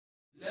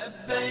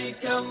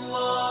لبيك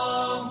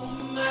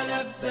اللهم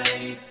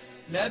لبيك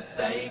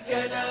لبيك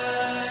لا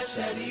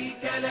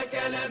شريك لك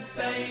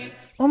لبيك.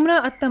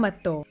 Umrah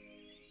At-Tamattu.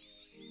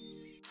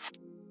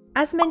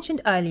 As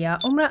mentioned earlier,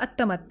 Umrah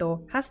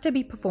At-Tamattu has to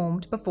be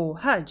performed before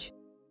Hajj.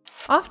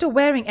 After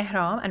wearing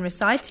ihram and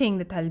reciting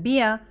the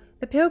talbiyah,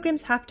 the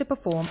pilgrims have to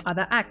perform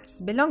other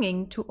acts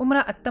belonging to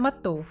Umrah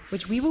At-Tamattu,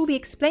 which we will be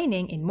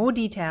explaining in more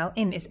detail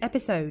in this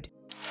episode.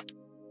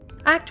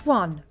 Act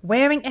 1.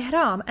 Wearing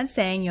ihram and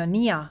saying your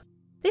niyyah.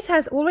 This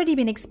has already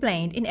been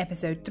explained in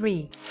episode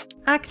 3.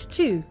 Act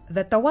 2.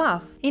 The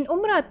tawaf. In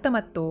Umrah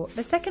At-Tamattu,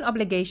 the second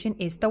obligation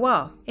is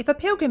tawaf. If a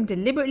pilgrim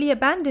deliberately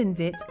abandons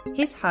it,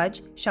 his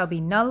Hajj shall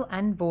be null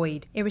and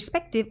void,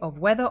 irrespective of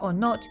whether or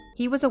not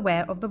he was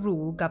aware of the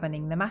rule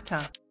governing the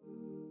matter.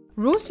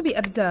 Rules to be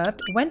observed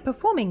when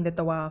performing the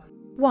tawaf.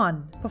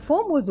 1.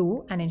 Perform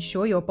wudu and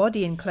ensure your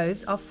body and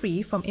clothes are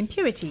free from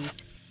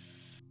impurities.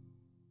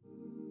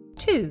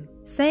 2.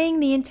 Saying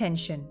the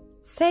intention.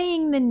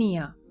 Saying the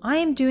niyyah. I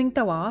am doing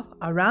tawaf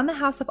around the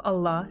house of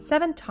Allah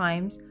 7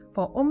 times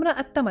for Umrah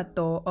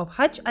At-Tamattu of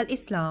Hajj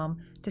al-Islam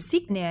to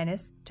seek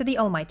nearness to the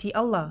Almighty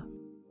Allah.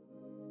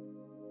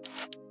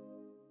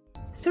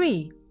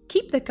 3.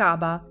 Keep the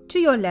Kaaba to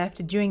your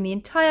left during the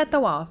entire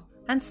tawaf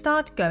and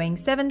start going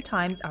 7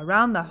 times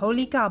around the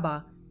holy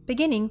Kaaba,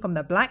 beginning from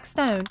the black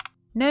stone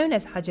known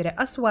as Hajar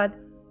Aswad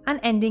and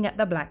ending at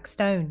the black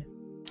stone.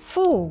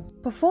 4.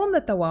 Perform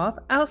the tawaf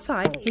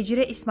outside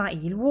Hijr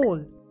Ismail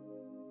wall.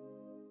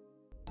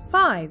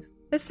 5.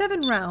 The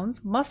 7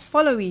 rounds must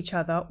follow each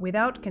other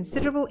without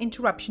considerable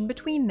interruption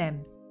between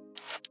them.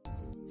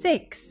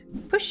 6.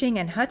 Pushing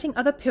and hurting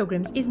other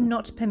pilgrims is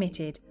not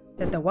permitted.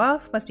 The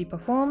tawaf must be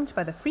performed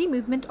by the free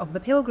movement of the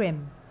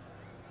pilgrim.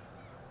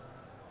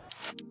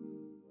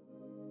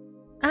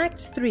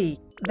 Act 3.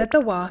 The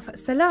Tawaf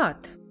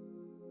Salat.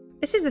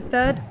 This is the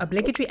third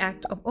obligatory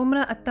act of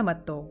Umrah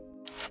At-Tamattu.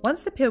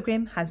 Once the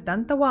pilgrim has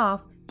done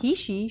tawaf,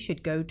 he/she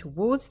should go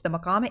towards the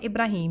Maqam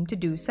Ibrahim to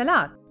do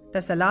salat.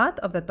 The salat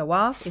of the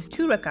tawaf is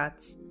 2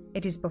 rakats.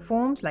 It is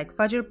performed like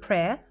Fajr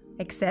prayer,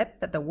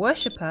 except that the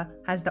worshipper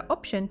has the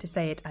option to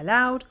say it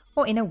aloud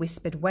or in a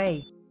whispered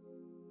way.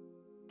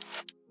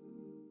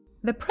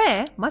 The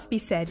prayer must be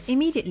said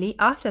immediately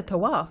after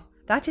tawaf.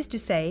 That is to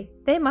say,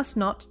 there must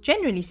not,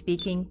 generally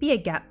speaking, be a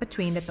gap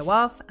between the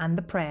tawaf and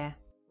the prayer.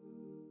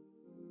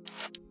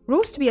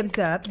 Rules to be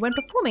observed when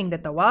performing the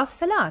tawaf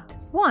salat.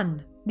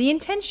 1. The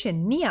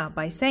intention niyyah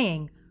by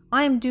saying,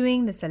 I am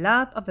doing the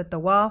salat of the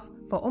tawaf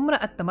for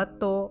Umrah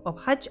At-Tamattu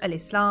of Hajj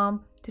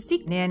al-Islam to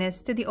seek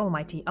nearness to the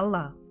Almighty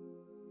Allah.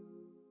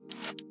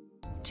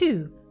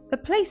 2. The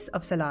place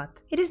of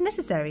salat. It is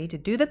necessary to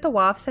do the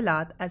tawaf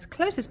salat as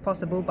close as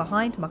possible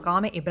behind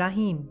Maqam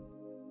Ibrahim.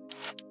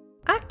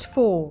 Act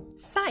 4.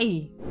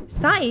 Sa'i.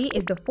 Sa'i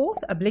is the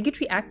 4th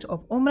obligatory act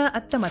of Umrah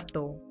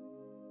At-Tamattu.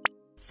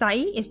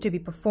 Sa'i is to be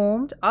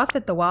performed after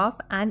tawaf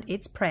and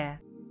its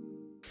prayer.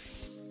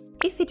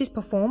 If it is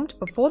performed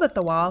before the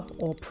tawaf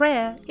or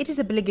prayer, it is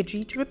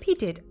obligatory to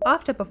repeat it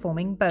after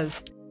performing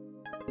both.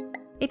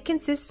 It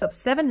consists of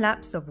 7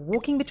 laps of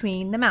walking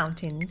between the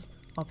mountains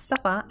of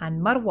Safa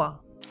and Marwa.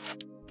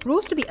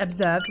 Rules to be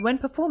observed when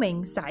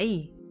performing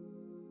Sa'i.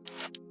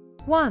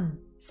 1.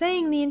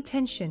 Saying the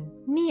intention,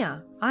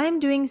 niyyah. I am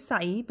doing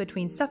Sa'i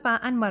between Safa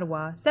and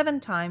Marwa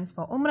 7 times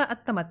for Umrah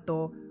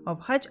At-Tamattu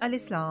of Hajj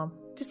al-Islam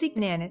to seek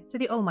nearness to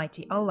the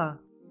Almighty Allah.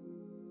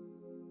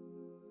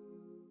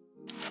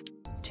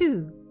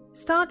 2.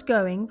 Start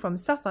going from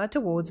Safa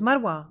towards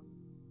Marwa.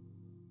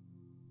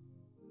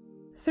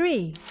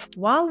 3.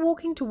 While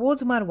walking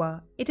towards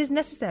Marwa, it is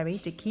necessary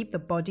to keep the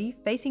body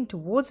facing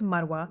towards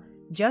Marwa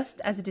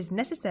just as it is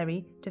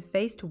necessary to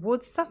face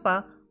towards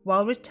Safa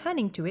while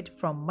returning to it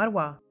from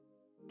Marwa.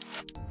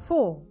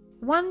 4.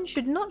 One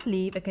should not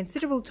leave a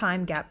considerable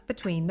time gap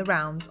between the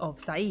rounds of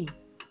Sa'i.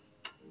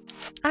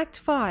 Act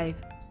 5.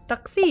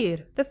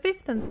 Taqsir. The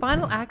 5th and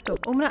final act of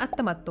Umrah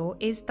At-Tamattu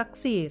is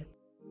Taqsir.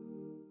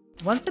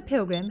 Once the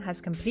pilgrim has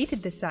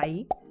completed the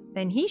Sa'i,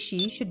 then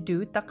he/she should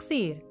do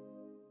Taqsir.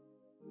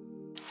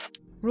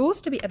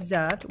 Rules to be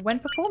observed when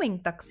performing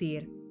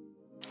Taqsir.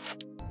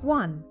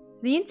 1.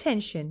 The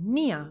intention,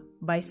 niyyah,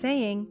 by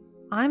saying,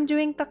 I am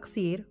doing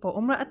Taqsir for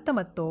Umrah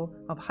At-Tamattu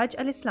of Hajj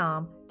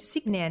al-Islam to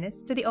seek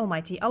nearness to the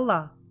Almighty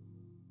Allah.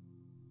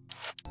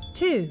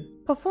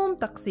 2. Perform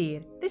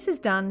Taqsir. This is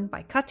done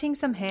by cutting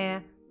some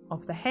hair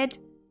off the head,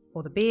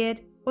 or the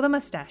beard, or the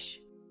moustache.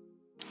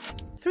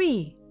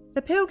 3.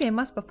 The pilgrim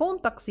must perform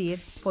Taqsir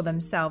for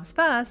themselves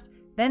first,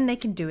 then they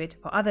can do it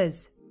for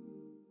others.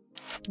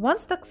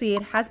 Once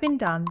Taqsir has been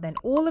done, then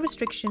all the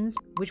restrictions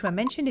which were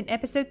mentioned in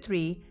episode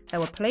 3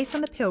 that were placed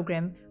on the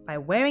pilgrim by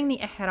wearing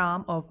the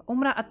ihram of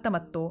Umrah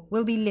At-Tamattu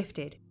will be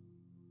lifted.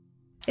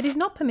 It is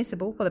not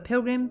permissible for the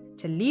pilgrim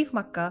to leave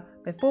Makkah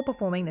before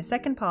performing the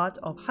second part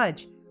of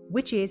Hajj,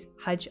 which is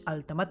Hajj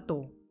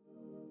al-Tamattu.